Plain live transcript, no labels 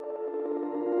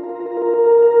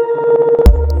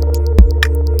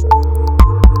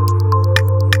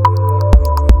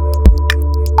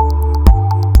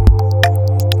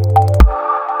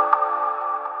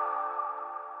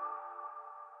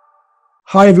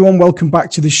Hi everyone, welcome back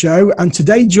to the show. And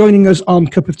today joining us on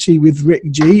Cup of Tea with Rick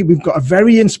G, we've got a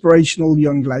very inspirational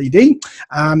young lady.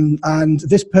 And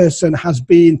this person has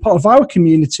been part of our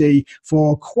community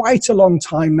for quite a long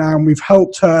time now. And we've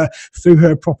helped her through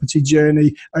her property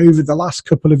journey over the last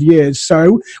couple of years.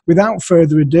 So without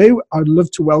further ado, I'd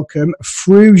love to welcome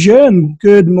Fru Jeune.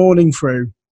 Good morning,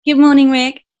 Fru. Good morning,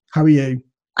 Rick. How are you?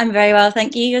 I'm very well,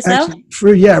 thank you. Yourself? Excellent.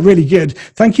 Fru, yeah, really good.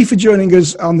 Thank you for joining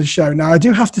us on the show. Now, I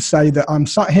do have to say that I'm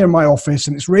sat here in my office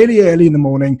and it's really early in the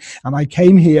morning, and I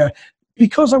came here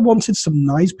because I wanted some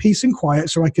nice peace and quiet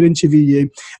so I could interview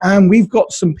you. And we've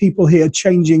got some people here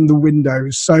changing the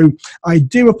windows. So I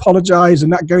do apologize,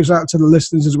 and that goes out to the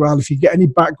listeners as well, if you get any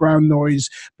background noise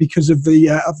because of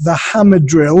the hammer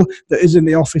drill that is in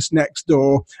the office next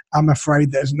door. I'm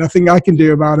afraid there's nothing I can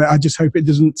do about it. I just hope it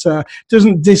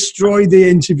doesn't destroy the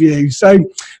interview. So,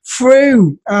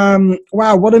 Fru,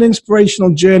 wow, what an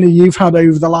inspirational journey you've had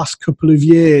over the last couple of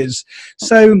years.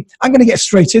 So I'm going to get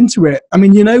straight into it. I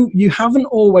mean, you haven't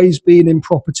always been in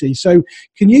property. So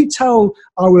can you tell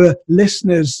our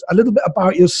listeners a little bit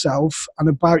about yourself and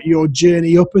about your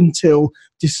journey up until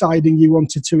deciding you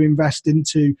wanted to invest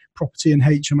into property and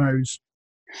HMOs?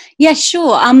 Yeah,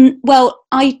 sure. Well,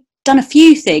 I done a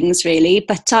few things really,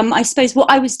 but I suppose what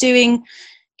I was doing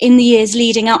in the years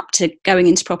leading up to going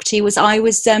into property was I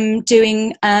was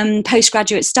doing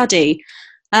postgraduate study,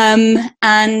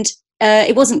 and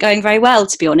it wasn't going very well,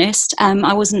 to be honest.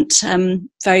 I wasn't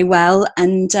very well,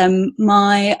 and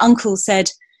my uncle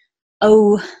said, I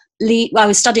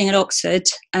was studying at Oxford,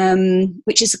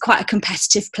 which is quite a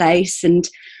competitive place, and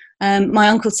my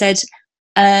uncle said,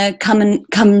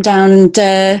 come down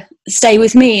and stay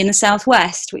with me in the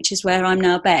southwest, which is where I'm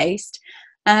now based.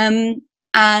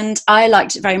 And I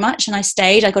liked it very much, and I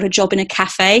stayed. I got a job in a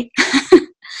cafe,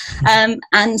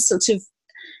 and sort of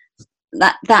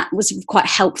that was quite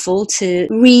helpful to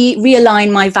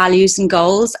realign my values and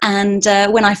goals. And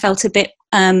when I felt a bit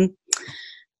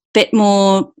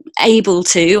more able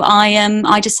to,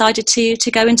 I decided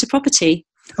to go into property.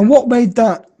 And what made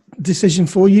that decision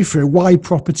for you, Fru? Why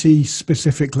property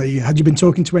specifically? Had you been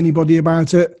talking to anybody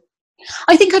about it?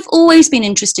 I think I've always been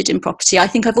interested in property. I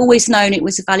think I've always known it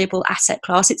was a valuable asset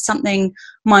class. It's something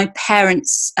my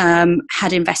parents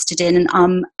had invested in,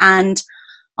 and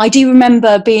I do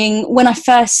remember when I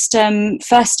first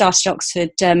started Oxford,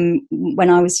 when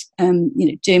I was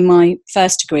doing my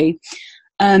first degree.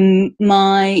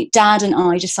 My dad and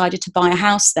I decided to buy a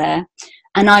house there,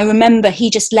 and I remember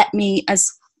he just let me, as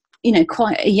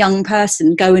quite a young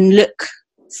person, go and look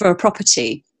for a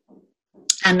property.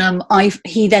 And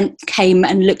he then came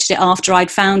and looked at it after I'd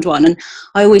found one, and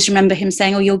I always remember him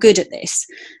saying, "Oh, you're good at this."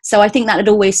 So I think that had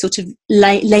always sort of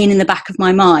lain in the back of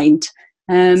my mind.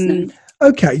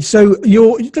 Okay, so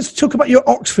let's talk about your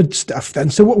Oxford stuff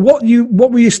then. So what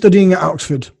were you studying at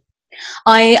Oxford?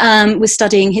 I was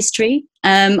studying history.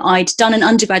 I'd done an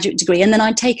undergraduate degree, and then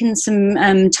I'd taken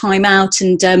some time out,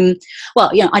 and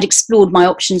I'd explored my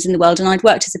options in the world, and I'd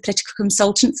worked as a political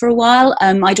consultant for a while.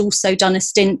 I'd also done a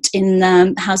stint in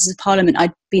Houses of Parliament.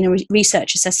 I'd been a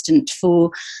research assistant for,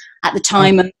 at the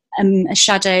time, a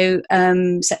shadow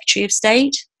Secretary of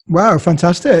State. Wow,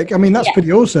 fantastic. I mean, that's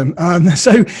pretty awesome.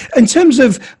 So in terms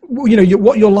of,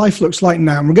 what your life looks like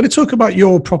now, we're going to talk about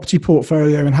your property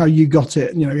portfolio and how you got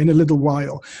it, in a little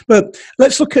while. But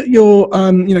let's look at your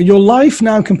life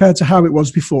now compared to how it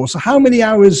was before. So how many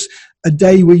hours a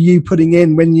day were you putting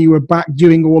in when you were back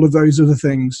doing all of those other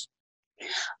things?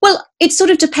 Well, it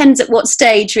sort of depends at what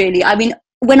stage, really. I mean,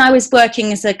 when I was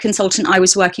working as a consultant, I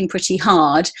was working pretty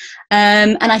hard.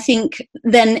 And I think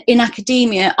then in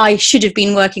academia, I should have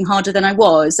been working harder than I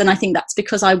was. And I think that's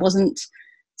because I wasn't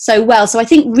so well. So I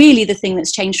think really the thing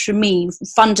that's changed for me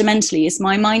fundamentally is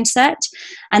my mindset.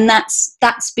 And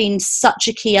that's been such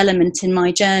a key element in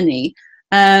my journey.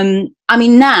 I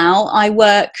mean, now I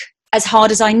work as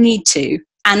hard as I need to,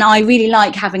 and I really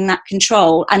like having that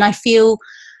control. And I feel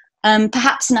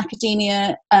perhaps in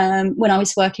academia, when I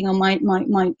was working on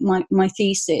my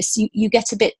thesis,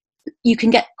 you can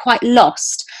get quite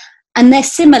lost, and they're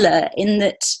similar in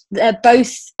that they're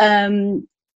both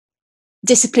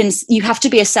disciplines. You have to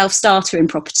be a self-starter in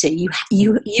property.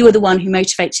 You are the one who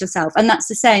motivates yourself, and that's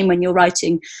the same when you're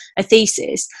writing a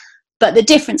thesis. But the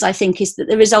difference, I think, is that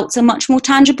the results are much more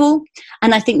tangible,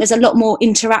 and I think there's a lot more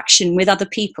interaction with other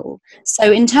people.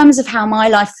 So in terms of how my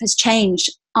life has changed,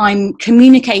 I'm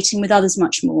communicating with others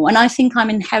much more, and I think I'm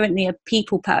inherently a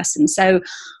people person, so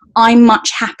I'm much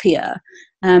happier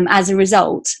as a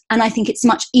result, and I think it's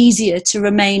much easier to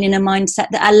remain in a mindset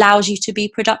that allows you to be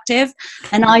productive.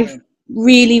 And I've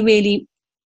really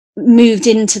moved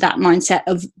into that mindset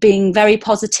of being very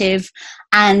positive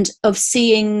and of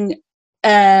seeing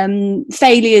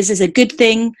failures as a good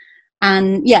thing,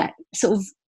 and sort of,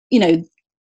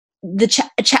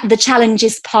 the challenge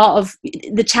is part of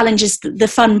the challenge is the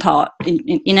fun part,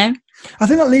 I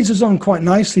think that leads us on quite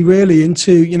nicely, really,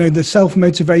 into, the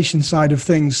self-motivation side of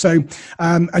things. So,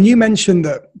 and you mentioned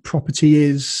that property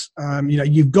is,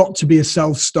 you've got to be a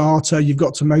self-starter, you've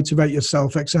got to motivate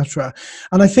yourself, etc.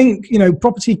 And I think,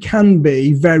 property can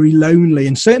be very lonely.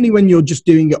 And certainly when you're just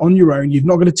doing it on your own, you've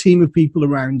not got a team of people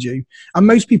around you. And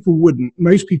most people wouldn't.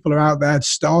 Most people are out there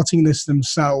starting this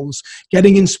themselves,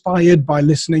 getting inspired by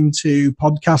listening to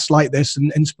podcasts like this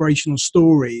and inspirational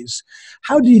stories.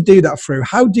 How do you do that, Fru?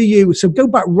 So go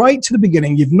back right to the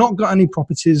beginning. You've not got any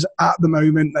properties at the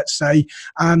moment, let's say.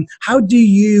 How do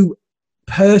you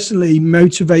personally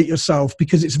motivate yourself?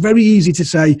 Because it's very easy to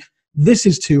say, this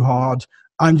is too hard,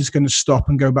 I'm just going to stop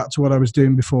and go back to what I was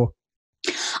doing before.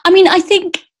 I mean, I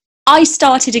think I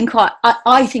started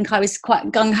I think I was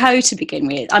quite gung-ho to begin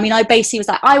with. I mean, I basically was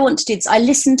like, I want to do this. I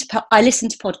listened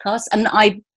to podcasts, and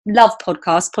I love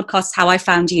podcasts. Podcasts, how I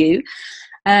found you.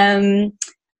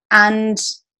 And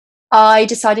I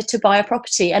decided to buy a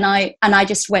property, and I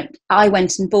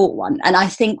went and bought one. And I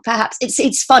think perhaps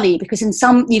it's funny, because in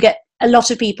some, you get a lot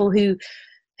of people who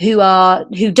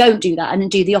don't do that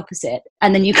and do the opposite.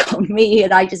 And then you got me,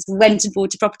 and I just went and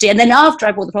bought a property. And then after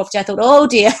I bought the property, I thought, oh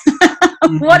dear,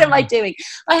 what am I doing?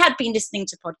 I had been listening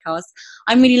to podcasts.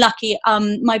 I'm really lucky.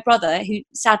 My brother, who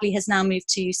sadly has now moved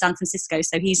to San Francisco,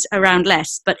 so he's around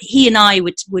less, but he and I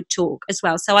would talk as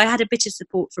well. So I had a bit of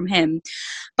support from him.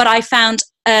 But I found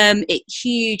it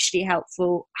hugely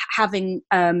helpful having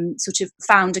sort of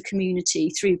found a community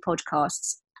through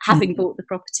podcasts, having bought the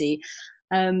property.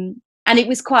 And it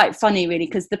was quite funny, really,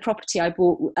 because the property I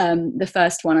bought, the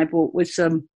first one I bought, was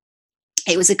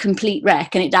it was a complete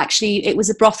wreck, and it was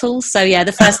a brothel. So yeah,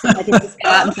 the first thing I did was go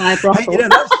out and buy a brothel.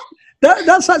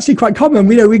 That's actually quite common.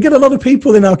 We get a lot of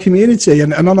people in our community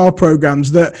and on our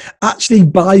programs that actually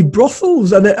buy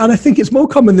brothels, and I think it's more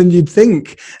common than you'd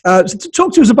think. So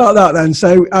talk to us about that then.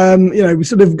 So we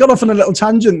sort of got off on a little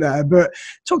tangent there, but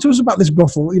talk to us about this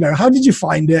brothel. How did you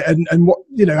find it, and what,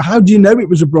 how do you know it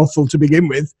was a brothel to begin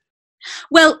with?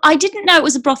 Well, I didn't know it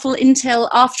was a brothel until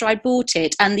after I bought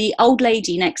it, and the old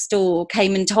lady next door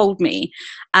came and told me.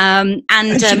 And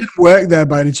she didn't work there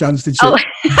by any chance, did she? Oh.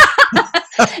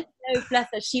 No, bless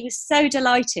her. She was so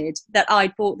delighted that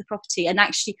I'd bought the property, and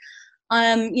actually,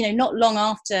 not long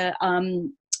after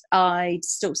I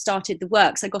started the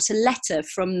works, I got a letter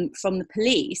from the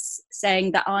police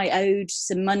saying that I owed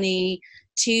some money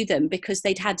to them because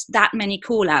they'd had that many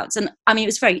call outs. And I mean, it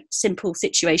was a very simple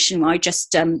situation where I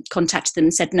just contacted them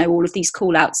and said, no, all of these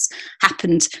call outs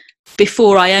happened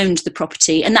before I owned the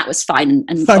property, and that was fine.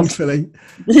 And thankfully,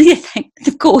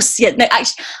 of course, yeah. No,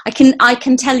 actually, I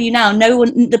can tell you now,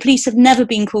 the police have never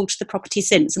been called to the property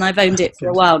since, and I've owned it for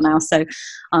a while now. So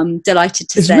I'm delighted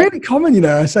to say it's really common.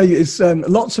 I say it's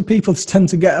lots of people tend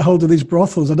to get a hold of these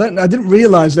brothels. I didn't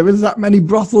realise there was that many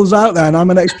brothels out there, and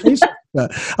I'm an ex-police.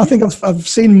 I think I've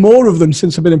seen more of them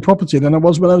since I've been in property than I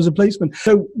was when I was a policeman.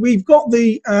 So we've got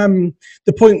the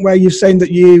point where you're saying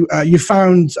that you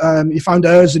found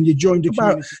us and you joined a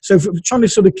community. So trying to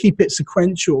sort of keep it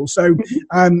sequential. So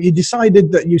you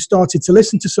decided that you started to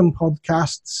listen to some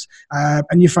podcasts,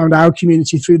 and you found our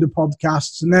community through the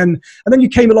podcasts, and then you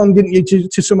came along, didn't you,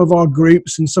 to some of our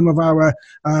groups and some of our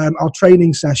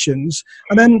training sessions,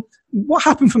 and then. What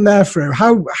happened from there, Fru?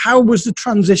 How was the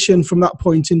transition from that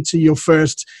point into your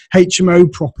first HMO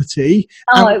property?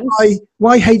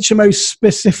 Why HMO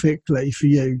specifically for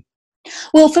you?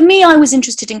 Well, for me, I was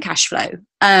interested in cash flow.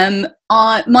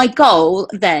 My goal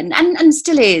then, and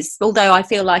still is, although I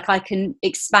feel like I can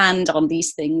expand on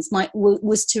these things,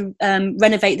 was to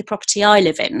renovate the property I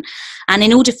live in. And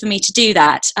in order for me to do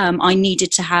that, I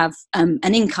needed to have an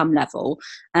income level.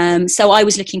 So I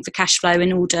was looking for cash flow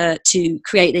in order to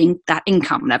create that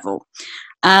income level.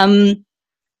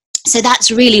 So that's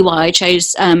really why I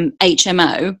chose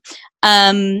HMO.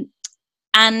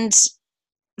 And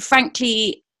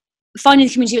frankly, finding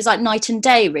the community was like night and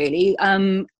day, really.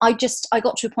 I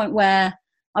got to a point where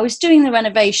I was doing the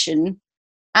renovation,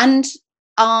 and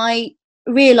I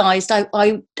realised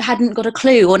I hadn't got a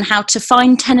clue on how to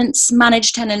find tenants,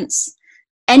 manage tenants,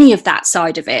 any of that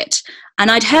side of it. And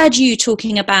I'd heard you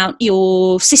talking about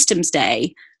your systems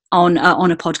day on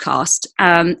a podcast,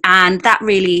 and that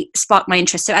really sparked my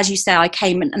interest. So as you say, I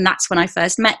came and that's when I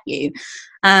first met you.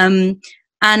 And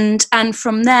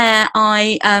from there,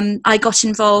 I got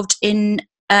involved in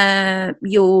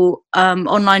your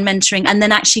online mentoring, and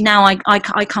then actually now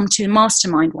I come to a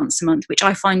mastermind once a month, which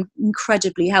I find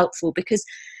incredibly helpful because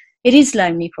it is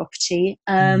lonely property,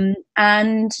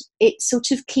 and it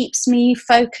sort of keeps me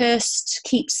focused,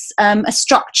 keeps a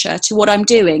structure to what I'm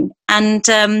doing. And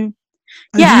do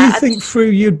you think, Fru,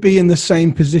 you'd be in the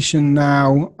same position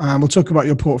now? We'll talk about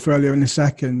your portfolio in a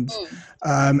second.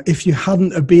 If you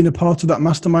hadn't have been a part of that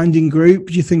masterminding group,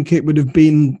 do you think it would have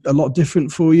been a lot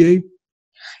different for you?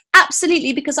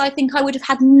 Absolutely, because I think I would have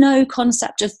had no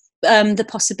concept of the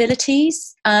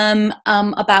possibilities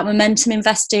about momentum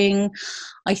investing.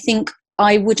 I think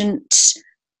I wouldn't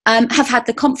have had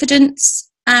the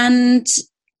confidence, and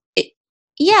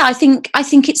I think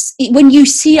it's when you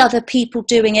see other people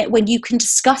doing it, when you can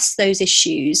discuss those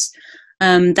issues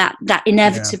that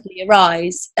inevitably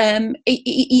arise,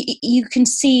 you can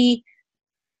see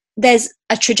there's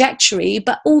a trajectory,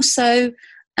 but also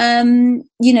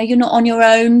you're not on your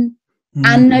own,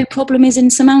 and no problem is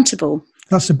insurmountable.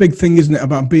 That's a big thing, isn't it,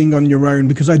 about being on your own?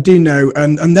 Because I do know,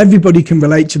 and everybody can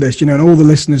relate to this, and all the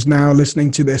listeners now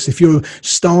listening to this, if you're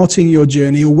starting your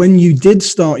journey, or when you did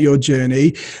start your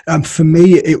journey, for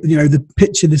me,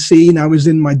 the scene, I was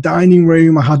in my dining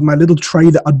room, I had my little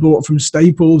tray that I'd bought from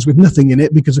Staples with nothing in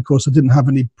it, because of course I didn't have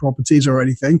any properties or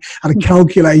anything. I had a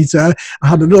calculator, I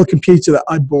had a little computer that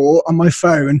I bought on my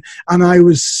phone, and I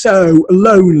was so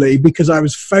lonely because I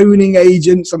was phoning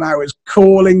agents and I was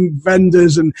calling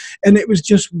vendors, and it was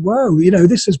just, whoa,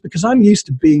 this is because I'm used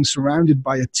to being surrounded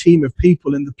by a team of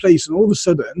people in the place, and all of a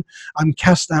sudden I'm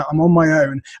cast out, I'm on my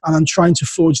own, and I'm trying to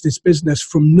forge this business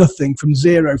from nothing, from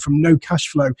zero, from no cash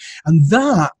flow. And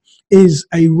that is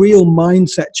a real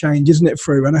mindset change, isn't it,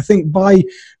 Fru? And I think by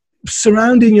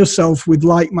surrounding yourself with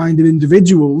like-minded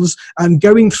individuals and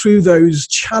going through those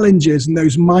challenges and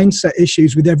those mindset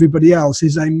issues with everybody else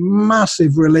is a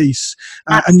massive release.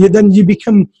 And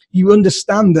you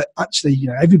understand that actually,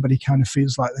 everybody kind of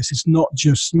feels like this. It's not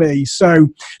just me. So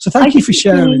thank you for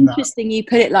sharing that. Interesting you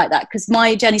put it like that, because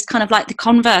my journey is kind of like the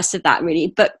converse of that, really.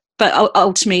 But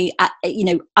ultimately,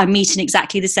 I'm meeting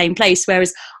exactly the same place,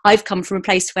 whereas I've come from a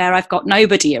place where I've got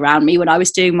nobody around me when I was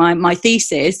doing my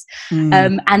thesis.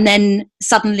 And then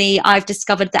suddenly I've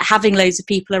discovered that having loads of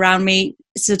people around me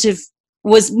sort of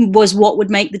was what would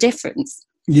make the difference.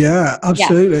 Yeah,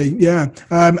 absolutely. Yeah.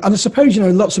 And I suppose,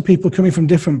 lots of people coming from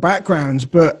different backgrounds,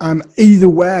 but either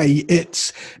way,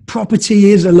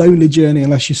 property is a lonely journey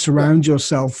unless you surround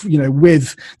yourself,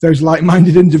 with those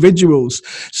like-minded individuals.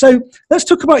 So let's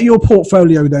talk about your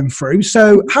portfolio then, Fru.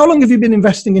 So how long have you been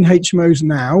investing in HMOs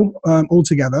now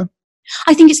altogether?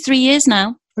 I think it's 3 years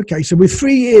now. Okay, so we're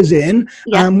 3 years in.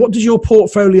 What does your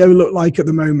portfolio look like at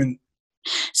the moment?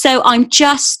 So I'm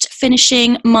just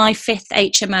finishing my 5th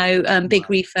HMO, big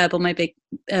refurb on my big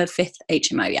 5th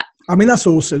HMO. Yeah. I mean, that's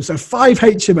awesome. So 5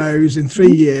 HMOs in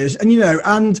 3 years,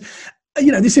 and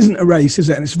this isn't a race, is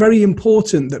it? And it's very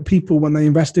important that people, when they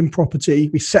invest in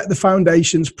property, we set the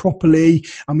foundations properly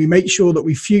and we make sure that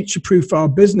we future-proof our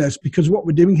business, because what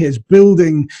we're doing here is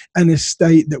building an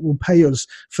estate that will pay us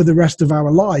for the rest of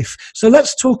our life. So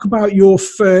let's talk about your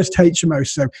first HMO.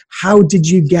 So how did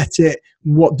you get it?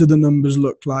 What do the numbers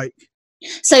look like?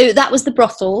 So that was the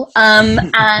brothel,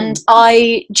 and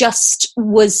I just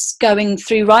was going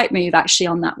through Rightmove actually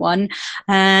on that one,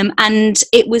 and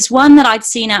it was one that I'd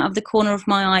seen out of the corner of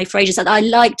my eye for ages. I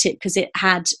liked it because it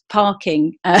had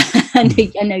parking, and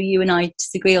I know you and I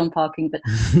disagree on parking, but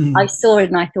I saw it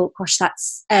and I thought, gosh,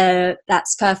 that's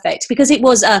perfect, because it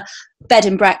was a bed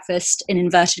and breakfast in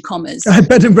inverted commas. A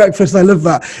bed and breakfast, I love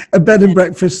that. A bed and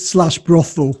breakfast /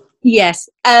 brothel. Yes,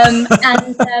 and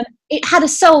it had a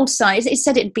sold sign. It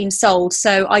said it had been sold,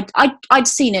 so I'd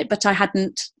seen it, but I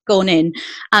hadn't gone in,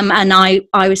 and I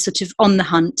was sort of on the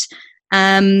hunt,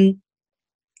 and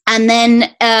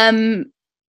then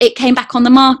it came back on the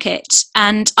market,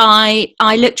 and I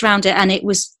looked around it, and it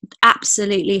was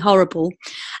absolutely horrible,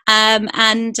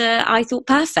 and I thought,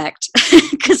 perfect,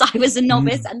 because I was a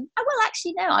novice, and well,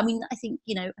 actually no, I mean, I think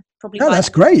probably. Oh, that's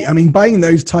great. I mean, buying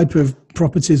those type of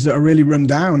properties that are really run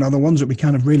down are the ones that we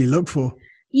kind of really look for.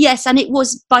 Yes, and it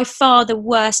was by far the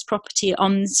worst property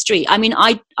on the street. I mean,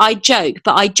 I joke,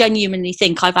 but I genuinely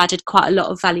think I've added quite a lot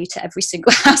of value to every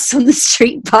single house on the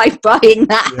street by buying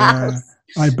that house.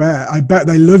 I bet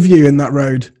they love you in that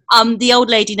road. The old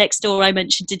lady next door I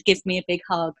mentioned did give me a big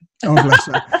hug. Oh, bless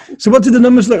her. So what did the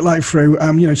numbers look like, Fru?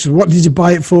 So what did you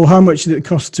buy it for? How much did it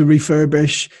cost to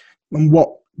refurbish? And what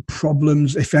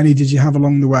problems, if any, did you have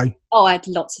along the way? Oh, I had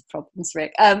lots of problems,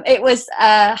 Rick. It was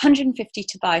 150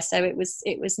 to buy, so it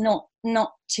was not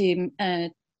too.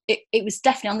 It was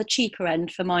definitely on the cheaper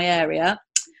end for my area,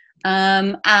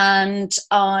 and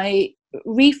I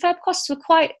refurb costs were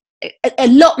quite a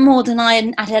lot more than I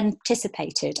had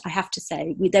anticipated, I have to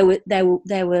say. There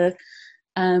were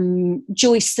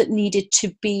joists that needed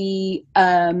to be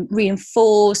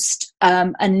reinforced,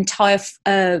 an entire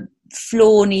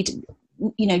floor needed,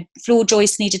 floor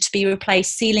joists needed to be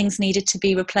replaced, ceilings needed to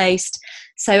be replaced.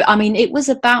 So, I mean, it was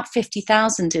about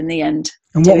 50,000 in the end.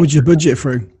 And what was your budget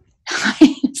through?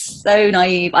 So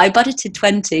naive. I budgeted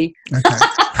 20. Okay.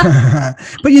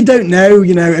 But you don't know,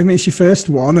 I mean, it's your first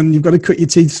one and you've got to cut your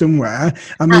teeth somewhere.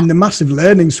 I mean, the massive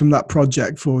learnings from that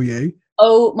project for you.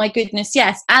 Oh my goodness,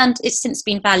 yes. And it's since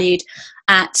been valued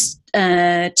at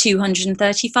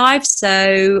 235.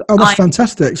 So that's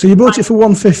fantastic. So you bought it for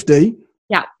 150.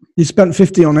 Yeah. You spent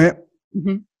 50 on it.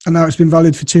 Mm-hmm. And now it's been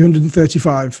valued for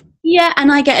 235. Yeah,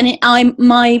 and I get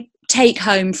my take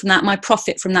home from that, my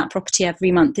profit from that property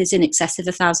every month is in excess of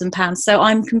 £1,000. So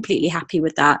I'm completely happy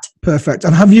with that. Perfect.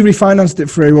 And have you refinanced it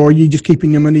through, or are you just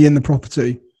keeping your money in the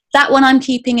property? That one I'm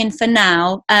keeping in for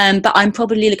now, but I'm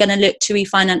probably going to look to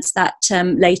refinance that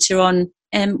later on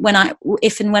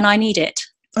if and when I need it.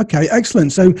 Okay,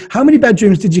 excellent. So how many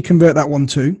bedrooms did you convert that one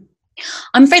to?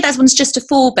 I'm afraid that one's just a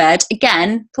 4-bed.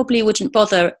 Again, probably wouldn't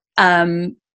bother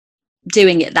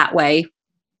doing it that way.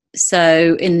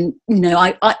 So,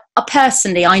 I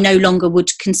personally, I no longer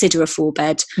would consider a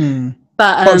 4-bed.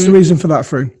 But what's the reason for that,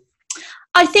 Fru?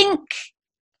 I think,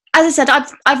 as I said,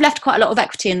 I've left quite a lot of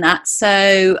equity in that,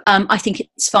 so I think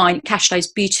it's fine. It cash flows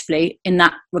beautifully in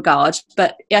that regard.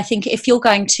 But I think if you're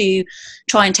going to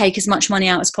try and take as much money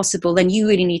out as possible, then you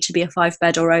really need to be a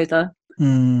 5-bed or over.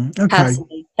 Okay,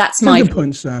 personally. That's my good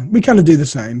point, sir. We kind of do the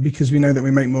same because we know that we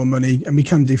make more money and we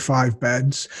can do 5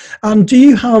 beds. Do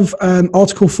you have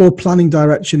Article 4 planning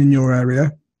direction in your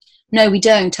area? No, we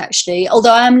don't actually.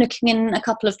 Although I am looking in a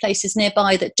couple of places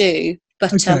nearby that do.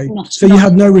 But okay. So you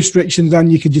had no restrictions, then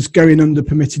you could just go in under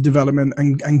permitted development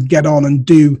and get on and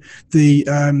do the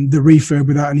refurb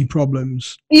without any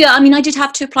problems. Yeah, I mean, I did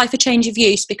have to apply for change of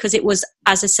use because it was,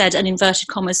 as I said, an inverted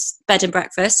commas bed and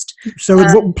breakfast. So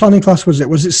what planning class was it?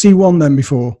 Was it C1 then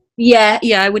before? Yeah,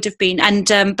 I would have been. And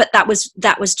but that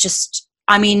was just,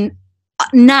 I mean,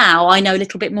 now I know a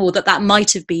little bit more that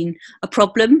might have been a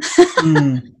problem.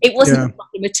 It wasn't a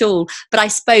problem at all. But I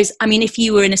suppose, I mean, if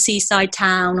you were in a seaside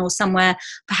town or somewhere,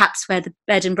 perhaps where the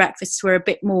bed and breakfasts were a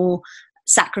bit more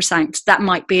sacrosanct, that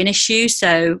might be an issue.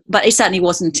 So, but it certainly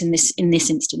wasn't in this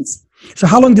instance. So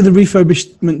how long did the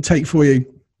refurbishment take for you?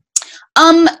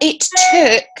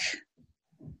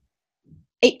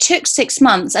 It took 6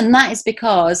 months, and that is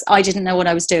because I didn't know what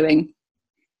I was doing.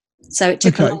 So it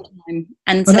took a long time.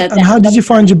 And how did you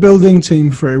find your building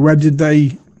team through? Where did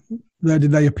they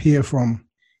appear from?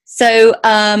 So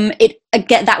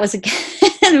that was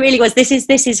really was. This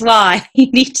is why you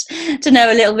need to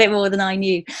know a little bit more than I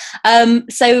knew.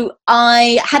 So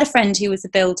I had a friend who was a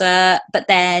builder, but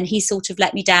then he sort of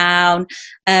let me down.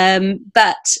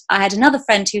 But I had another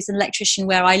friend who's an electrician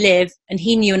where I live, and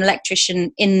he knew an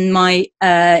electrician in my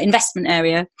investment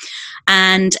area.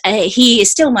 And he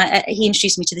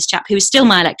introduced me to this chap who is still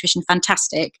my electrician,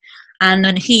 fantastic. And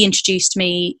then he introduced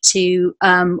me to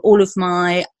all of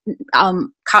my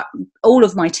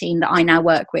team that I now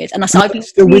work with. And I've been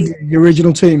still with you, your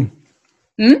original team.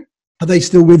 Are they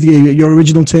still with you, your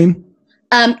original team?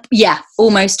 Yeah,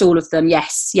 almost all of them.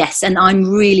 Yes. And I'm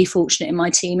really fortunate in my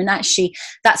team. And actually,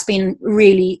 that's been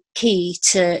really key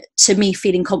to me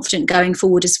feeling confident going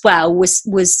forward as well. Was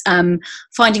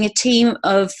finding a team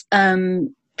of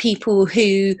people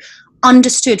who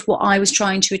understood what I was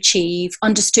trying to achieve,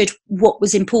 understood what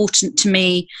was important to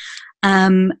me,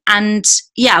 and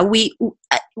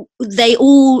they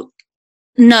all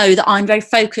know that I'm very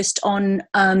focused on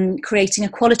creating a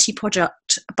quality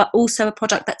product, but also a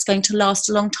product that's going to last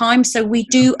a long time. So we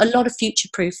do a lot of future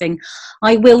proofing.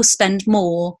 I will spend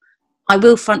more. I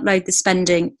will front load the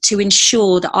spending to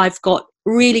ensure that I've got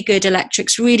really good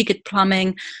electrics, really good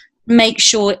plumbing, make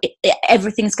sure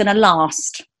everything's going to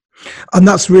last. And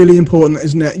that's really important,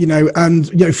 isn't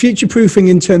it? Future proofing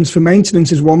in terms for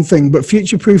maintenance is one thing, but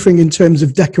future proofing in terms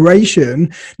of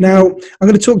decoration. Now, I'm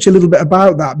going to talk to you a little bit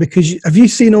about that, because have you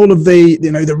seen all of the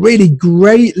really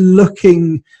great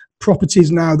looking properties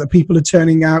now that people are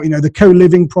turning out, the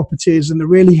co-living properties and the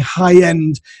really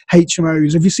high-end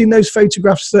HMOs? Have you seen those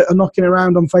photographs that are knocking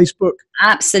around on Facebook?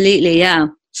 Absolutely, yeah.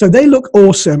 So they look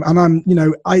awesome, and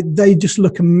they just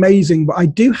look amazing. But I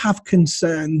do have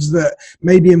concerns that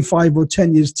maybe in 5 or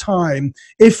 10 years' time,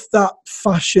 if that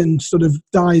fashion sort of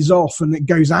dies off and it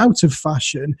goes out of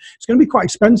fashion, it's going to be quite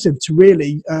expensive to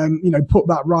really, put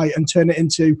that right and turn it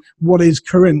into what is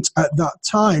current at that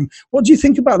time. What do you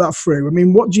think about that, Fru? I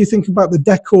mean, what do you think about the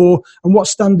decor, and what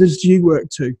standards do you work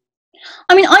to?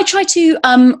 I mean, I try to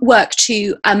work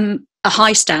to a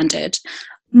high standard.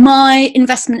 My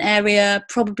investment area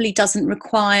probably doesn't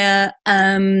require,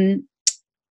 I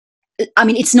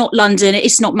mean, it's not London,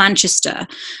 it's not Manchester.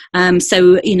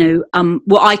 So, you know,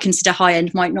 what I consider high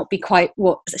end might not be quite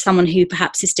what someone who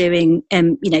perhaps is doing,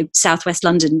 you know, Southwest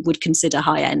London would consider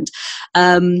high end.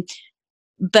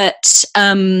 But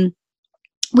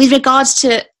with regards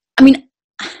to, I mean,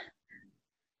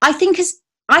 I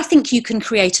think you can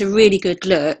create a really good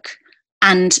look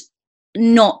and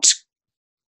not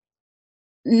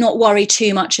worry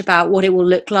too much about what it will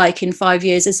look like in 5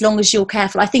 years, as long as you're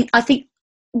careful. I think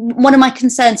one of my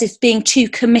concerns is being too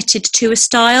committed to a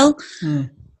style.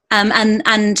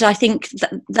 And I think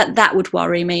that would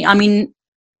worry me. I mean,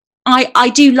 I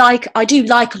do like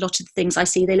a lot of the things I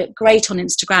see. They look great on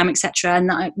Instagram, etc.,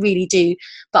 and I really do.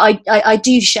 But I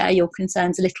do share your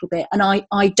concerns a little bit, and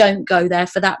I don't go there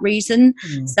for that reason.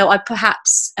 So I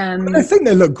perhaps. I think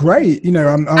they look great. You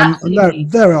know,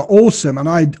 they are awesome, and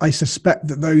I suspect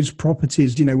that those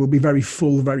properties, you know, will be very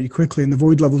full very quickly, and the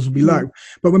void levels will be low.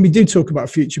 But when we do talk about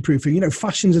future proofing, you know,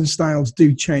 fashions and styles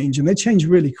do change, and they change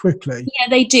really quickly. Yeah,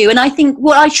 they do, and I think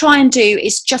what I try and do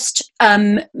is just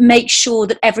make sure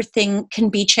that everything can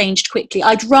be changed quickly.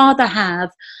 I'd rather have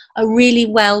a really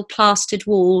well plastered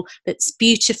wall that's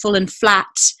beautiful and flat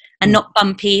and not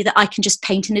bumpy, that I can just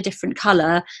paint in a different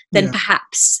colour, than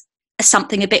perhaps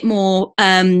something a bit more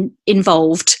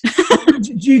involved.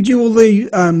 Do you do all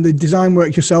the design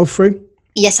work yourself, Fru?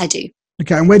 Yes, I do.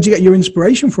 Okay, and where do you get your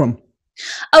inspiration from?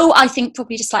 Oh, I think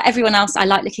probably just like everyone else, I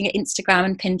like looking at Instagram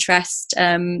and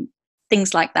Pinterest,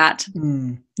 things like that.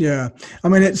 Yeah, I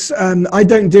mean, it's I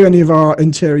don't do any of our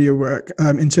interior work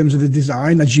in terms of the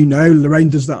design, as you know. Lorraine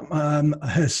does that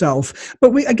herself.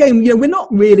 But we're not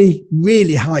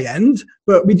really high end,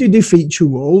 but we do feature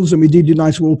walls, and we do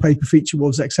nice wallpaper feature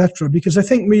walls, etc. Because I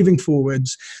think moving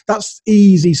forwards, that's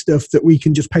easy stuff that we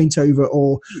can just paint over,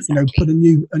 or you know, put a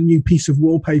new piece of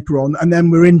wallpaper on, and then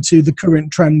we're into the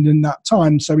current trend in that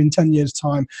time. So in 10 years'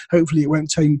 time, hopefully, it won't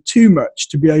take too much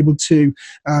to be able to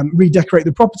redecorate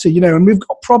the property. You know, and we've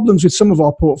got problems with some of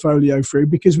our portfolio through,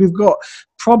 because we've got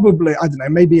probably, I don't know,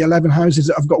 maybe 11 houses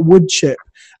that have got wood chip,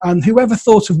 and whoever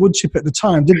thought of wood chip at the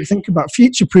time didn't think about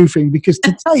future proofing, because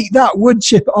to take that wood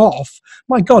chip off,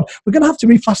 my God, we're going to have to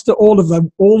replaster all of the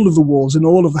walls and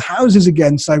all of the houses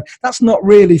again. So that's not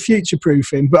really future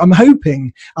proofing, but I'm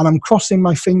hoping, and I'm crossing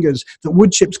my fingers, that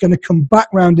wood chip's going to come back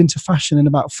round into fashion in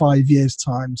about 5 years'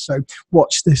 time. So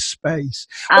watch this space.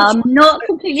 I'm not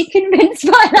completely convinced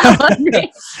by that one. Do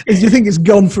you think it's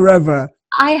gone forever?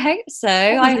 I hope so.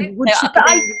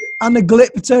 And a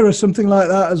Glipter or something like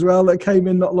that as well, that came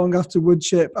in not long after wood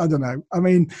chip. I don't know. I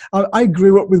mean, I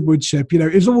grew up with wood chip. You know,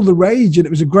 it was all the rage, and it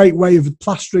was a great way of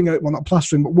plastering, well, not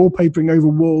plastering, but wallpapering over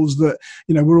walls that,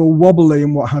 you know, were all wobbly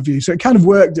and what have you. So it kind of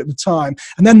worked at the time.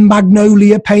 And then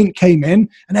Magnolia paint came in,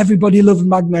 and everybody loved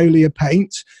Magnolia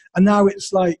paint. And now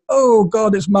it's like, oh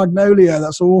God, it's Magnolia.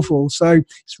 That's awful. So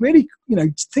it's really, you know,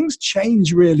 things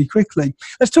change really quickly.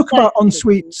 Let's talk about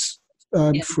en-suites.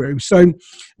 Through. So,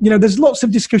 you know, there's lots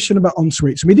of discussion about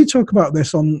en-suites, and we did talk about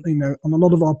this on a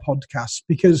lot of our podcasts,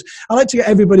 because I like to get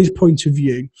everybody's point of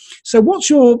view. So what's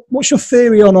your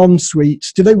theory on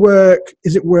en-suites? Do they work?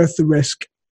 Is it worth the risk?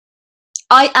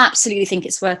 I absolutely think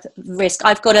it's worth the risk.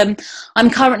 I've got I'm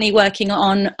currently working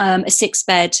on a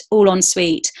 6-bed all en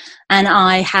suite, and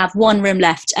I have one room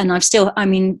left, and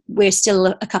we're still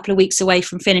a couple of weeks away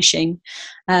from finishing.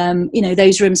 You know,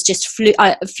 those rooms just flew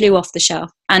off the shelf,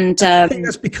 and I think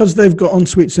that's because they've got en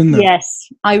suites in them. Yes,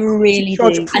 I really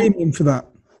charge do. A premium for that.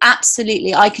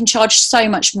 Absolutely, I can charge so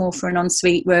much more for an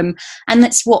ensuite room, and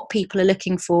that's what people are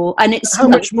looking for. And it's how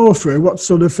much more for? What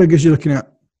sort of figures are you looking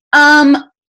at?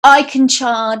 I can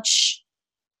charge,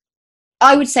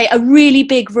 I would say, a really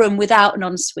big room without an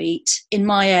ensuite in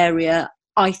my area.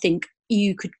 I think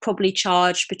you could probably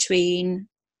charge between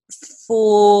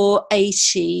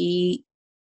 $480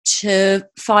 to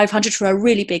 $500 for a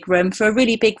really big room. For a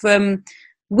really big room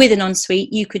with an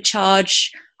ensuite, you could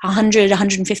charge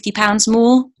 £150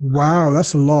 more. Wow,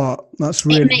 that's a lot. That's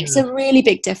really. It makes a really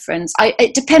big difference.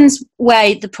 It depends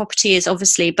where the property is,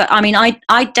 obviously, but I mean,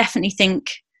 I definitely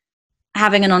think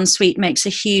having an ensuite makes a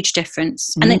huge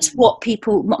difference, and it's what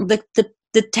people,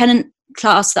 the tenant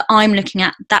class that I'm looking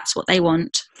at, that's what they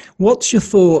want. What's your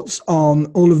thoughts on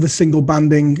all of the single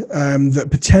banding that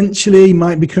potentially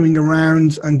might be coming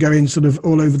around and going sort of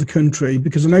all over the country?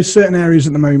 Because I know certain areas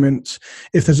at the moment,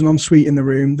 if there's an ensuite in the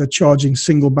room, they're charging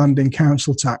single banding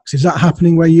council tax. Is that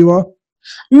happening where you are?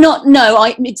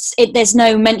 There's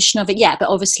no mention of it yet, but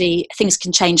obviously things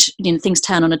can change. Things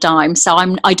turn on a dime. So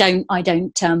I don't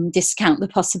discount the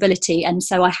possibility, and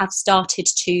so I have started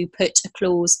to put a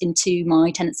clause into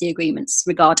my tenancy agreements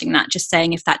regarding that, just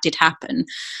saying if that did happen.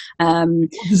 What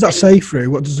does that say, Fru?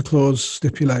 What does the clause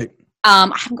stipulate?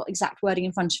 I haven't got exact wording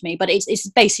in front of me, but it's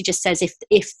basically just says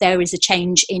if there is a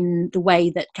change in the way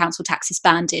that council tax is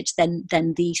banded, then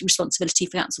the responsibility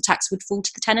for council tax would fall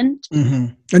to the tenant.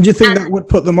 Mm-hmm. And do you think that would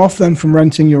put them off then from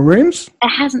renting your rooms? It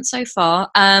hasn't so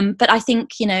far, but I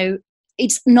think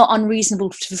it's not unreasonable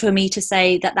for me to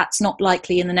say that that's not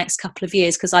likely in the next couple of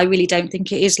years, because I really don't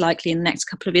think it is likely in the next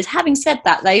couple of years. Having said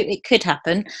that, though, it could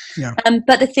happen. Yeah.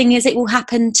 But the thing is, it will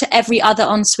happen to every other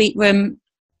ensuite room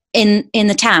in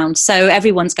the town, so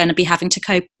everyone's going to be having to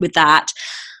cope with that.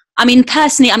 I mean,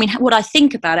 personally, what I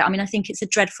think about it, I think it's a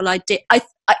dreadful idea.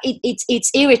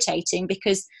 It's irritating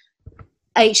because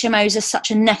HMOs are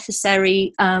such a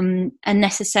necessary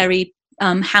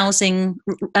housing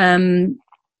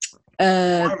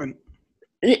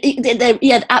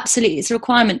yeah, absolutely, it's a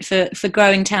requirement for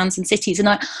growing towns and cities. And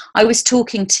I was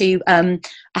talking to a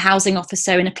housing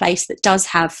officer in a place that does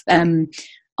have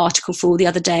Article 4 the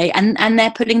other day, and they're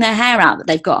pulling their hair out that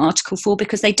they've got Article 4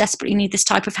 because they desperately need this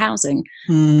type of housing.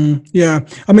 Yeah,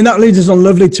 that leads us on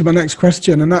lovely to my next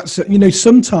question, and that's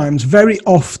sometimes, very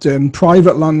often,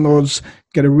 private landlords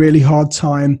get a really hard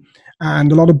time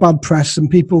and a lot of bad press, and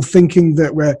people thinking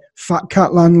that we're fat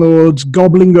cat landlords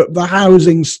gobbling up the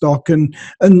housing stock and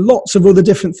lots of other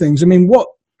different things. What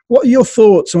are your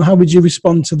thoughts on how would you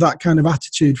respond to that kind of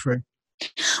attitude, Fru?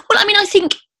 Well, I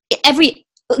think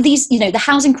the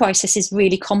housing crisis is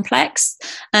really complex,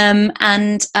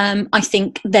 and I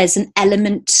think there's an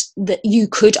element that you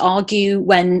could argue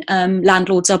when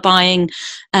landlords are buying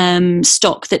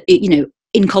stock that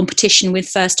in competition with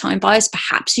first-time buyers.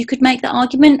 Perhaps you could make that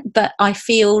argument, but I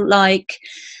feel like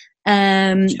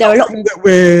there are a lot more that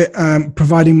we're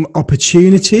providing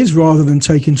opportunities rather than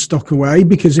taking stock away,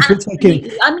 because if absolutely. We're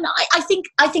taking,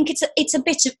 I think it's a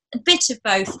bit of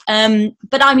both.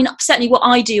 But certainly what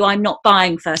I do, I'm not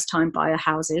buying first-time buyer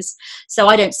houses, so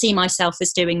I don't see myself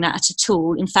as doing that at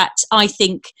all. In fact, I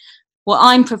think what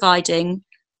I'm providing.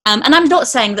 And I'm not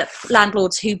saying that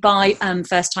landlords who buy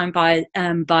first-time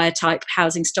buyer type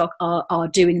housing stock are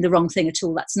doing the wrong thing at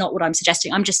all. That's not what I'm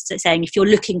suggesting. I'm just saying if you're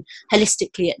looking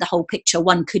holistically at the whole picture,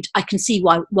 I can see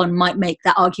why one might make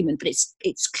that argument, but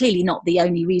it's clearly not the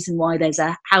only reason why there's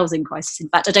a housing crisis. In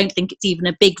fact, I don't think it's even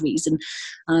a big reason.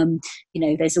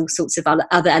 There's all sorts of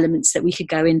other elements that we could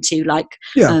go into, like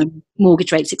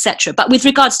mortgage rates, etc. But with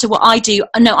regards to what I do,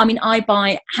 no, I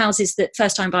buy houses that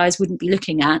first-time buyers wouldn't be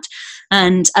looking at,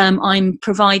 and I'm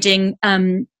providing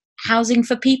housing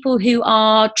for people who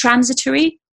are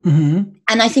transitory. Mm-hmm.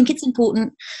 And I think it's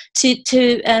important to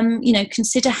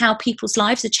consider how people's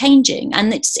lives are changing,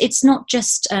 and it's not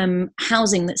just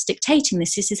housing that's dictating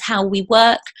this. This is how we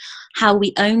work, how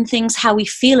we own things, how we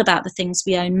feel about the things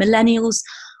we own. Millennials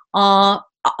are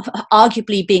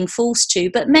arguably being forced to,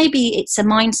 but maybe it's a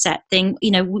mindset thing.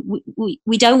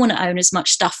 We don't want to own as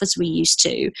much stuff as we used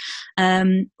to.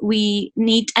 We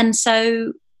need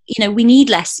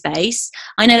less space.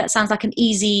 I know that sounds like an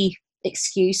easy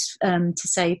excuse to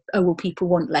say, oh well, people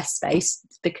want less space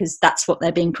because that's what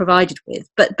they're being provided with.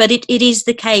 But it is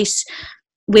the case.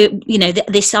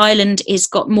 This island has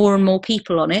got more and more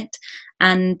people on it,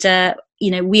 and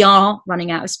we are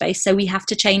running out of space, so we have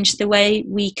to change the way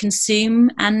we consume.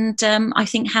 And I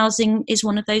think housing is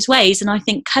one of those ways. And I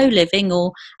think co-living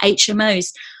or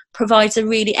HMOs provides a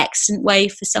really excellent way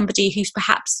for somebody who's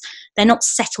perhaps they're not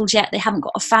settled yet, they haven't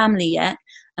got a family yet,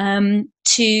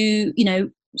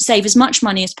 to save as much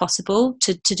money as possible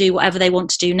to do whatever they want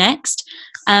to do next,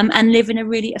 and live in a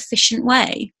really efficient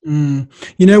way.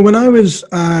 When I was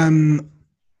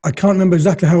I can't remember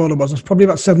exactly how old I was probably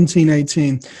about 17,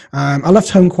 18. I left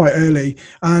home quite early,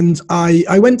 and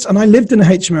I went and I lived in a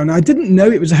HMO, and I didn't know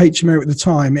it was a HMO at the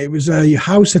time. It was a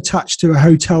house attached to a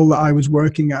hotel that I was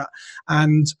working at,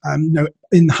 and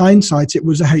in hindsight, it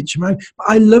was a HMO. But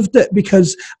I loved it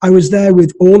because I was there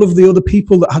with all of the other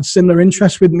people that had similar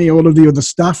interests with me. All of the other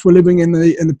staff were living in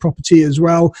the property as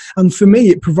well. And for me,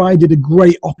 it provided a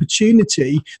great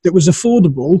opportunity that was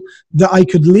affordable, that I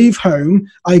could leave home.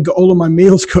 I got all of my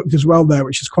meals cooked as well there,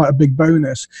 which is quite a big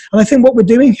bonus. And I think what we're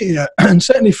doing here, and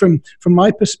certainly from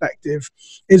my perspective,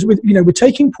 is we're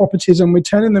taking properties and we're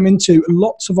turning them into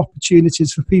lots of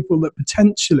opportunities for people that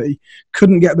potentially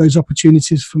couldn't get those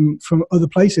opportunities from other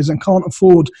places and can't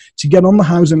afford to get on the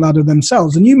housing ladder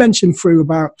themselves. And you mentioned, Fru,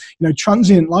 about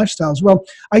transient lifestyles. Well,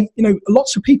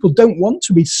 lots of people don't want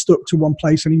to be stuck to one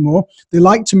place anymore. They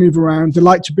like to move around. They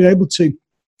like to be able to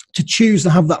to choose to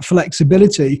have that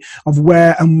flexibility of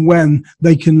where and when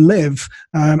they can live,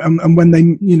 and when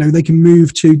they can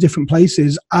move to different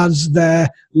places as their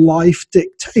life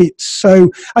dictates. So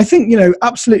I think,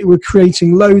 absolutely we're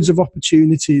creating loads of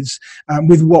opportunities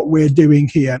with what we're doing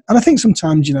here. And I think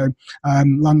sometimes,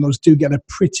 landlords do get a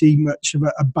pretty much of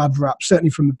a bad rap, certainly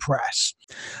from the press.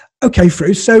 Okay,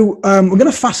 Fru, so we're going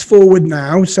to fast forward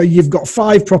now. So you've got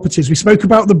 5 properties. We spoke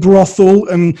about the brothel,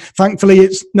 and thankfully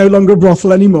it's no longer a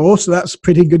brothel anymore. So that's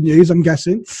pretty good news, I'm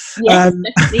guessing. Yes,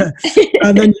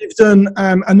 and then you've done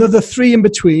another 3 in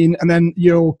between, and then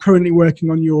you're currently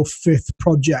working on your 5th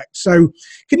project. So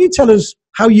can you tell us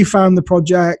how you found the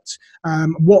project,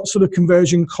 what sort of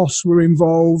conversion costs were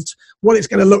involved, what it's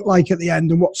going to look like at the end,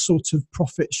 and what sort of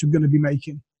profits you're going to be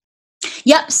making?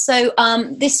 Yep. So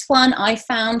this one I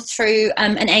found through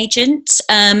an agent.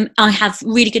 I have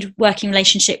really good working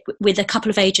relationship with a couple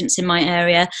of agents in my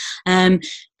area.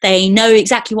 They know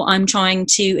exactly what I'm trying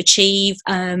to achieve.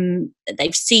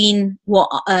 They've seen what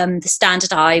the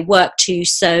standard I work to,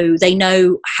 so they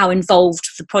know how involved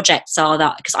the projects are.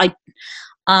 That because I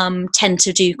tend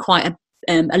to do quite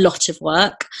a lot of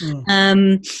work.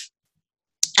 And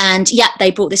yeah,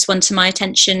 they brought this one to my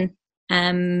attention.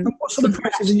 And what sort of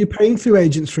prices are you paying through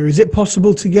agents for? Is it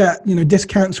possible to get,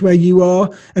 discounts where you are?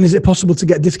 And is it possible to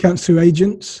get discounts through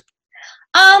agents?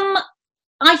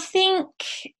 I think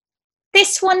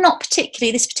this one, not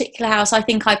particularly, this particular house, I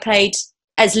think I paid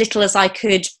as little as I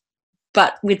could,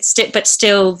 but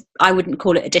still I wouldn't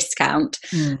call it a discount.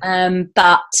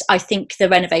 But I think the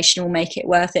renovation will make it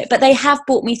worth it. But they have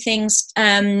bought me things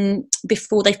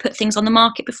before. They've put things on the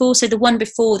market before. So the one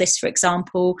before this, for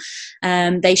example,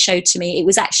 they showed to me,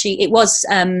 it was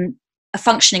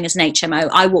functioning as an HMO.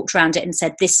 I walked around it and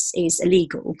said, this is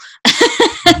illegal.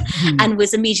 And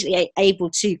was immediately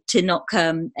able to knock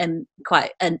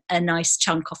quite a nice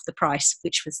chunk off the price,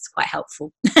 which was quite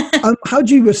helpful. How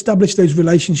do you establish those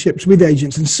relationships with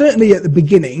agents? And certainly at the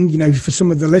beginning, for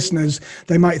some of the listeners,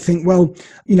 they might think, well,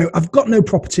 I've got no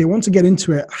property, I want to get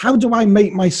into it. How do I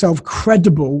make myself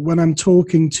credible when I'm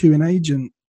talking to an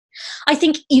agent? I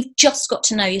think you've just got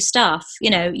to know your stuff.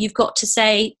 You've got to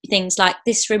say things like,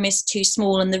 this room is too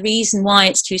small and the reason why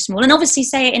it's too small. And obviously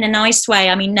say it in a nice way.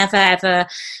 I mean, never ever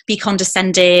be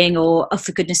condescending or, oh,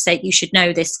 for goodness sake, you should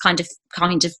know this kind of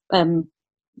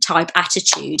type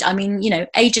attitude. I mean,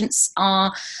 agents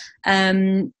are,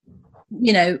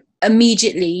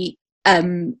 immediately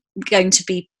going to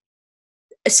be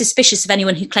suspicious of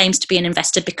anyone who claims to be an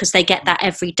investor because they get that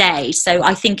every day. So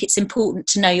I think it's important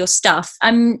to know your stuff,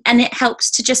 and it helps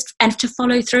to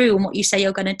follow through on what you say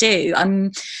you're going to do.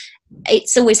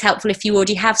 It's always helpful if you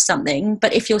already have something,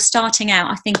 but if you're starting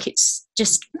out, I think it's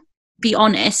just be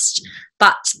honest,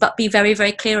 but be very,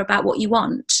 very clear about what you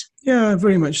want. Yeah,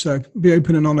 very much so. Be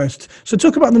open and honest. So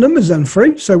talk about the numbers then,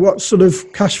 Fru. So what sort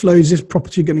of cash flow is this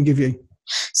property going to give you?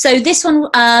 So this one,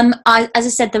 as I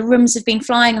said, the rooms have been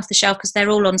flying off the shelf because they're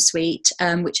all en suite,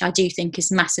 which I do think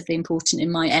is massively important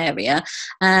in my area.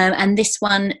 And this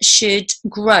one should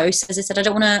grow. So as I said, I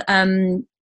don't want to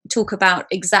talk about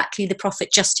exactly the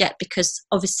profit just yet because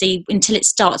obviously until it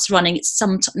starts running, it's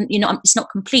not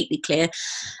completely clear.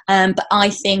 But I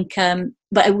think,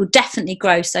 but it will definitely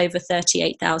gross over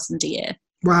 38,000 a year.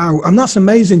 Wow. And that's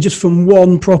amazing just from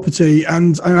one property.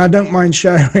 And I don't mind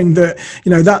sharing that,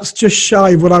 that's just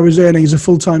shy of what I was earning as a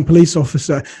full-time police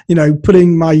officer,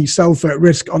 putting myself at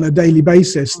risk on a daily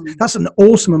basis. That's an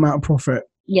awesome amount of profit.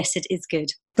 Yes, it is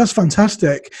good. That's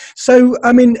fantastic. So,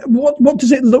 I mean, what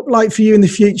does it look like for you in the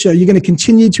future? You're going to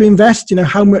continue to invest?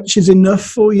 How much is enough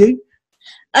for you?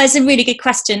 It's a really good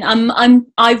question.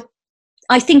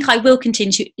 I think I will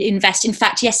continue to invest. In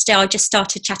fact, yesterday I just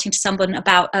started chatting to someone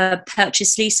about a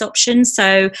purchase lease option.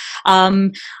 So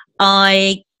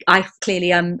I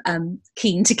clearly am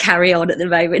keen to carry on at the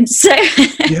moment. So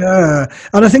yeah,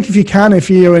 and I think if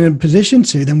you're in a position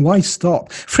to, then why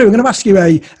stop? Fru, I'm going to ask you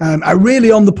a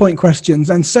really on the point questions.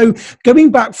 And so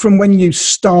going back from when you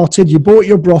started, you bought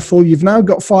your brothel, you've now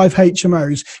got 5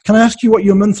 HMOs. Can I ask you what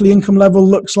your monthly income level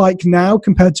looks like now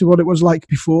compared to what it was like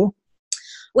before?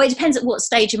 Well, it depends at what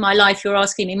stage in my life you're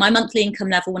asking me. My monthly income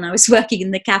level when I was working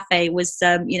in the cafe was,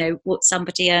 what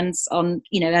somebody earns on,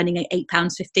 earning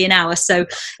 £8.50 an hour. So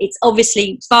it's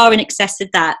obviously far in excess of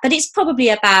that. But it's probably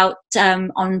about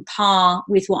on par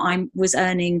with what I was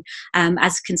earning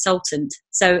as a consultant.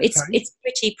 So it's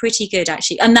pretty good,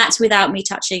 actually. And that's without me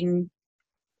touching...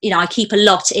 I keep a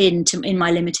lot in my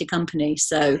limited company.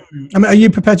 So, I mean, are you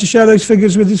prepared to share those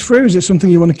figures with us, Fru? Is it something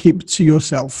you want to keep to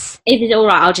yourself? If it's all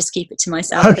right, I'll just keep it to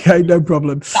myself. Okay, no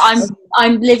problem. But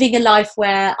I'm living a life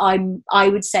where I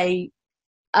would say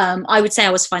I would say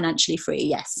I was financially free,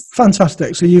 yes.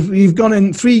 Fantastic. So you've gone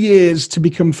in 3 years to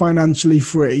become financially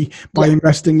free by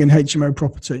investing in HMO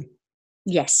property.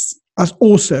 Yes. That's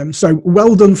awesome. So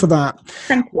well done for that.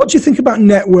 Thank you. What do you think about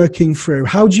networking, Fru?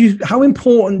 How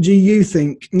important do you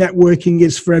think networking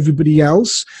is for everybody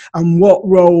else? And what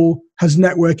role has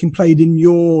networking played in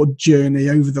your journey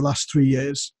over the last 3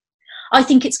 years? I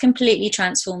think it's completely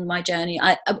transformed my journey.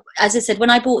 As I said, when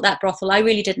I bought that brothel, I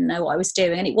really didn't know what I was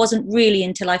doing. And it wasn't really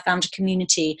until I found a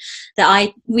community that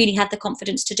I really had the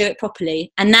confidence to do it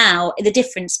properly. And now the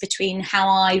difference between how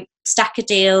I stack a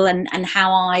deal and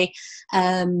how I,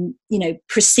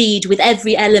 proceed with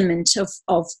every element of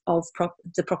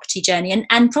the property journey.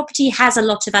 And property has a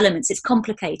lot of elements. It's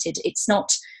complicated. It's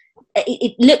not...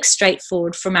 It looks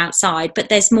straightforward from outside, but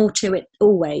there's more to it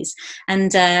always.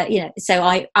 And so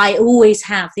I always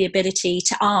have the ability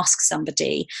to ask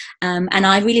somebody, and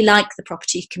I really like the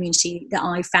property community that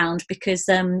I found, because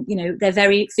they're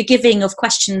very forgiving of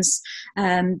questions.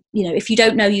 If you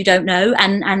don't know, you don't know,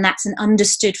 and that's an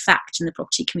understood fact in the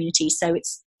property community. So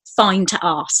it's fine to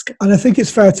ask. And I think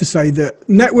it's fair to say that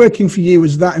networking for you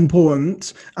was that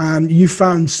important, and you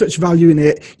found such value in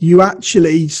it. You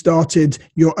actually started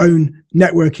your own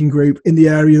networking group in the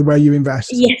area where you invest.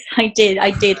 Yes, I did.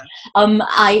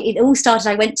 It all started.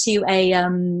 I went to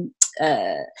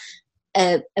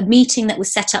a meeting that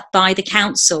was set up by the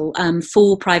council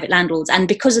for private landlords, and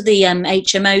because of the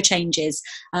HMO changes,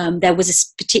 there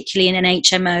was particularly in an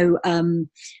HMO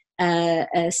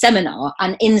seminar,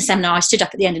 and in the seminar I stood up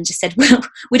at the end and just said, well,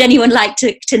 would anyone like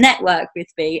to network with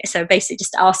me? So basically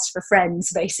just asked for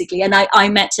friends, basically, and I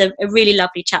met a really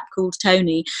lovely chap called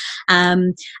Tony,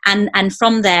 and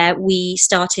from there we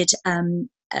started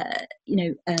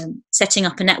setting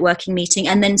up a networking meeting.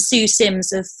 And then Sue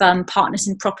Sims of Partners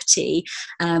in Property,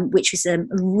 which was a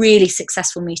really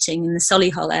successful meeting in the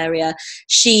Solihull area,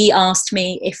 she asked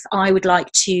me if I would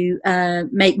like to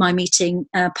make my meeting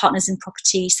Partners in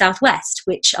Property Southwest,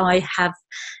 which I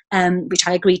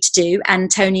agreed to do.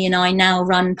 And Tony and I now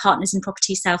run Partners in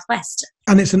Property Southwest.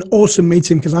 And it's an awesome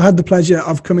meeting, because I had the pleasure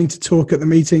of coming to talk at the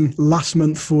meeting last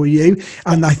month for you.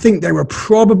 And I think there were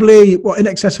probably in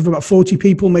excess of about 40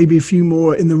 people, maybe a few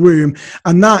more in the room.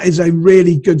 And that is a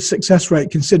really good success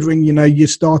rate, considering, you're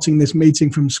starting this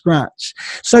meeting from scratch.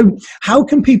 So how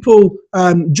can people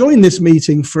join this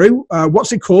meeting, Fru?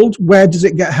 What's it called? Where does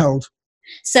it get held?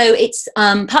 So it's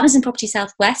Partners in Property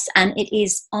Southwest, and it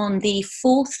is on the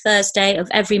 4th Thursday of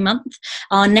every month.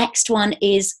 Our next one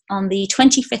is on the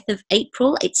 25th of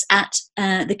April. It's at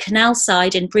the Canal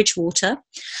Side in Bridgewater.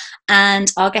 And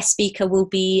our guest speaker will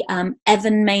be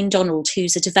Evan Main-Donald,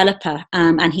 who's a developer,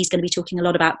 and he's going to be talking a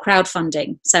lot about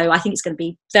crowdfunding. So I think it's going to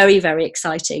be very, very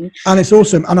exciting. And it's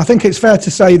awesome. And I think it's fair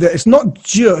to say that it's not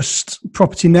just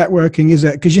property networking, is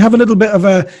it? Because you have a little bit of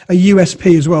a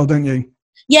USP as well, don't you?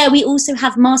 Yeah, we also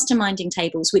have masterminding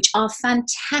tables, which are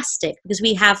fantastic, because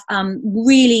we have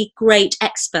really great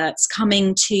experts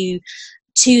coming to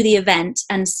the event.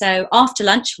 And so after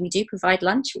lunch, we do provide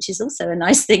lunch, which is also a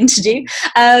nice thing to do.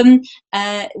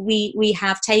 We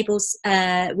have tables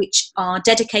which are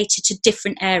dedicated to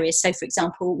different areas. So, for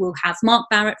example, we'll have Mark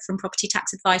Barrett from Property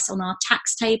Tax Advice on our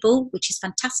tax table, which is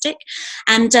fantastic.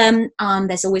 And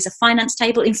there's always a finance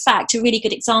table. In fact, a really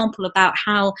good example about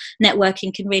how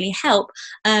networking can really help.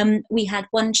 We had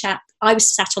one chap, I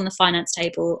was sat on the finance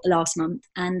table last month,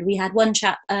 and we had one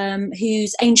chap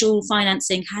whose angel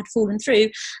financing had fallen through,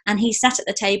 and he sat at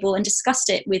the table and discussed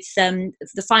it with the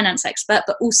finance expert,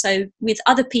 but also with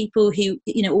other people who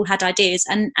all had ideas,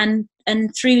 and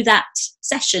through that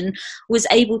session was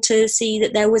able to see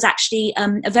that there was actually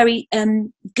a very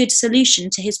good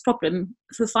solution to his problem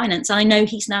for finance. I know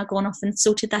he's now gone off and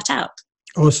sorted that out.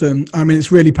 Awesome. I mean, it's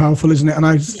really powerful, isn't it? And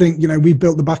I think, we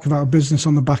built the back of our business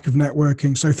on the back of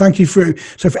networking. So thank you, Fru.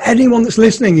 So for anyone that's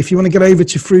listening, if you want to get over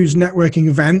to Fru's networking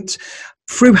event,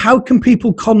 Fru, how can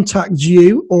people contact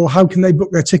you, or how can they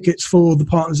book their tickets for the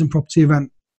Partners in Property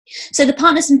event? So the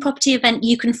Partners in Property event,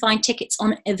 you can find tickets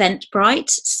on Eventbrite.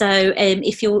 So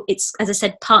it's, as I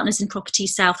said, Partners in Property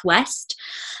Southwest.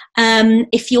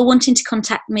 If you're wanting to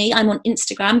contact me, I'm on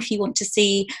Instagram. If you want to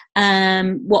see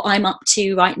what I'm up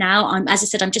to right now, as I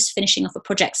said, I'm just finishing off a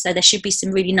project, so there should be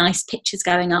some really nice pictures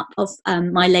going up of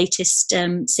my latest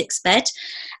 6-bed.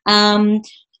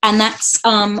 And that's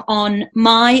on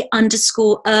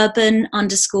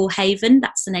my_urban_haven.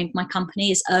 That's the name of my company,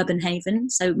 is Urban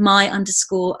Haven. So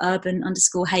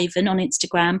my_urban_haven on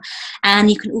Instagram.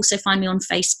 And you can also find me on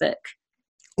Facebook.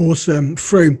 Awesome.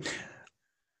 Fru,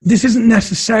 This isn't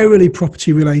necessarily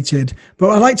property related,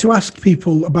 but I like to ask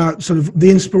people about sort of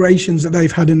the inspirations that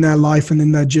they've had in their life and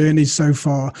in their journeys so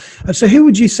far. So who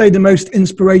would you say the most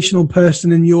inspirational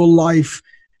person in your life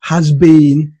has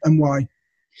been, and why?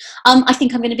 I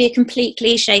think I'm going to be a complete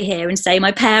cliche here and say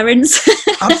my parents.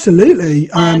 Absolutely.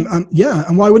 Yeah.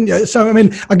 And why wouldn't you? So, I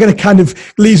mean, I'm going to kind of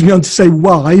leads me on to say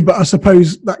why, but I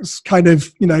suppose that's kind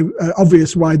of,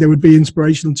 obvious why they would be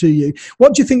inspirational to you.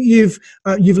 What do you think you've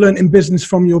learned in business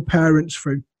from your parents,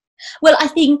 Fru? Well, I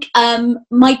think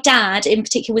my dad in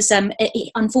particular was,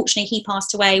 unfortunately, he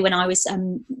passed away when I was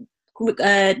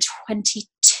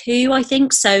 22, I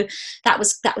think. So that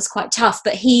was quite tough.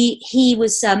 But he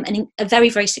was a very,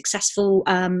 very successful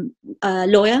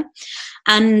lawyer,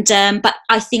 and but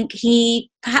I think he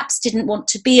perhaps didn't want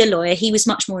to be a lawyer. He was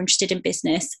much more interested in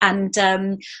business, and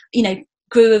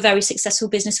grew a very successful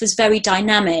business, was very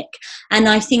dynamic. And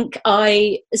I think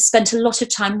I spent a lot of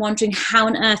time wondering how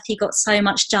on earth he got so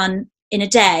much done in a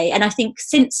day. And I think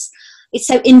since it's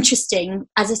so interesting,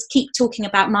 as I keep talking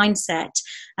about mindset,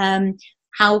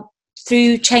 how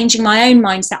through changing my own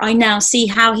mindset, I now see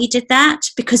how he did that,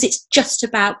 because it's just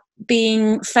about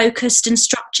being focused and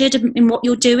structured in what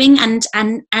you're doing, and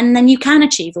then you can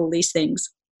achieve all these things.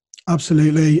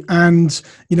 Absolutely. And,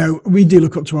 we do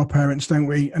look up to our parents, don't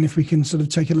we? And if we can sort of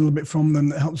take a little bit from them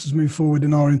that helps us move forward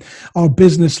in our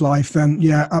business life, then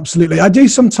yeah, absolutely. I do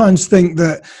sometimes think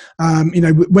that,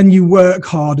 when you work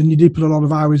hard and you do put a lot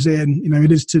of hours in,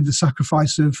 it is to the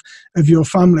sacrifice of your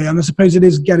family. And I suppose it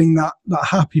is getting that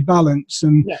happy balance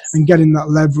and, yes, and getting that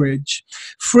leverage.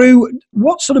 Fru,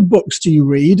 what sort of books do you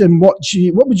read, and what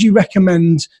would you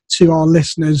recommend to our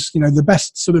listeners, the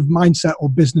best sort of mindset or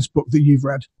business book that you've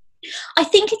read? I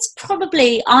think it's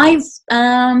probably, I've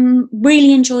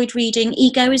really enjoyed reading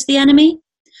Ego is the Enemy,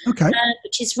 okay,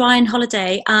 which is Ryan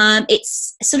Holiday.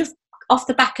 It's sort of off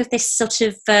the back of this sort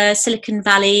of Silicon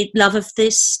Valley love of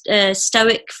this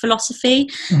Stoic philosophy.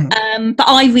 Mm-hmm. But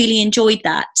I really enjoyed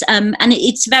that. And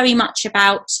it's very much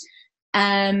about,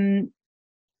 sort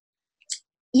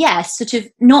of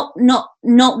not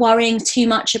worrying too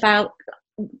much about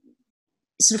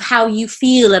sort of how you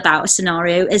feel about a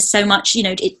scenario, as so much,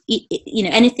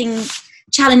 anything,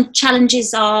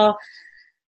 challenges are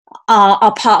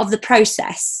part of the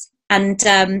process, and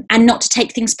not to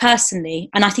take things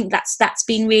personally. And I think that's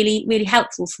been really, really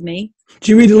helpful for me.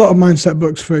 Do you read a lot of mindset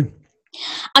books, Fru?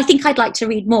 I think I'd like to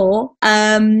read more,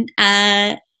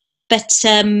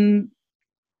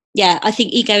 yeah, I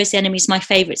think Ego is the Enemy is my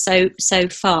favourite so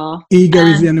far. Ego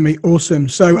is the Enemy, awesome.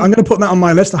 So I'm going to put that on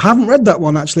my list. I haven't read that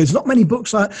one, actually. There's not many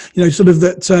books that, sort of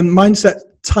that mindset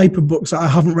type of books that I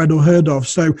haven't read or heard of.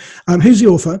 So who's the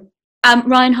author?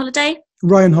 Ryan Holiday.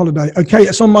 Ryan Holiday. Okay,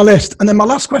 it's on my list. And then my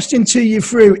last question to you,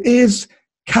 Fru, is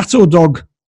cat or dog?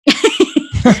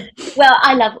 Well,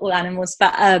 I love all animals,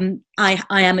 but I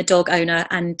am a dog owner,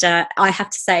 and I have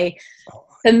to say,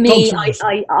 for me,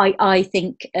 I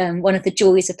think one of the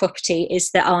joys of property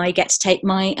is that I get to take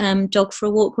my dog for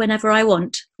a walk whenever I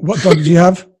want. What dog do you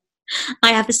have?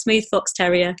 I have a smooth fox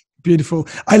terrier. Beautiful.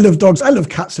 I love dogs. I love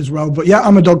cats as well. But yeah,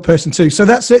 I'm a dog person too. So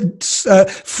that's it.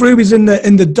 Fru is in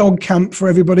the dog camp for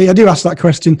everybody. I do ask that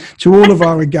question to all of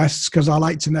our guests because I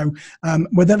like to know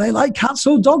whether they like cats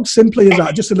or dogs. Simply as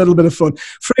that, just a little bit of fun.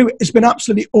 Fru, it's been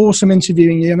absolutely awesome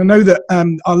interviewing you. And I know that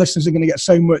our listeners are going to get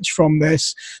so much from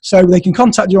this. So they can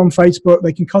contact you on Facebook.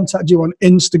 They can contact you on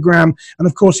Instagram. And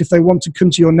of course, if they want to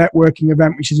come to your networking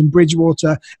event, which is in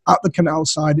Bridgewater at the canal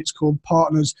side, it's called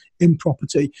Partners in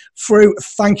Property. Fru,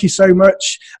 thank you so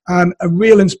much. A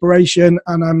real inspiration,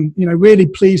 and I'm really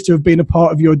pleased to have been a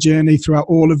part of your journey throughout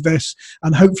all of this,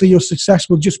 and hopefully your success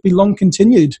will just be long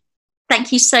continued.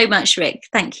 Thank you so much, Rick.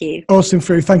 Thank you. Awesome,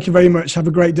 Fru. Thank you very much. Have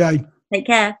a great day. Take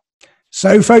care.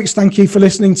 So, folks, thank you for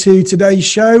listening to today's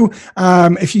show.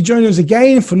 If you join us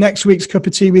again for next week's Cup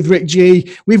of Tea with Rick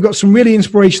G, we've got some really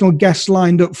inspirational guests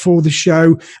lined up for the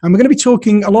show. And we're going to be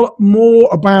talking a lot more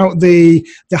about the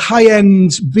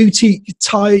high-end boutique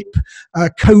type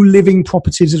co-living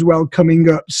properties as well coming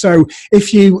up. So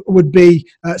if you would be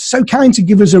so kind to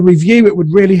give us a review, it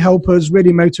would really help us,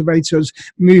 really motivate us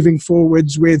moving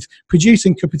forwards with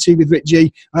producing Cup of Tea with Rick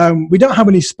G. We don't have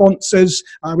any sponsors.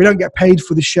 We don't get paid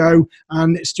for the show.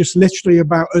 And it's just literally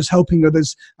about us helping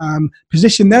others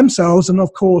position themselves, and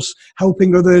of course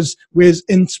helping others with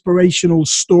inspirational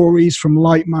stories from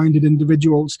like-minded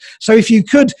individuals. So if you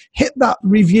could hit that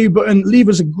review button, leave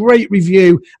us a great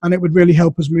review, and it would really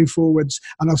help us move forwards.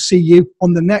 And I'll see you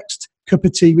on the next Cup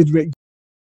of Tea with Rick.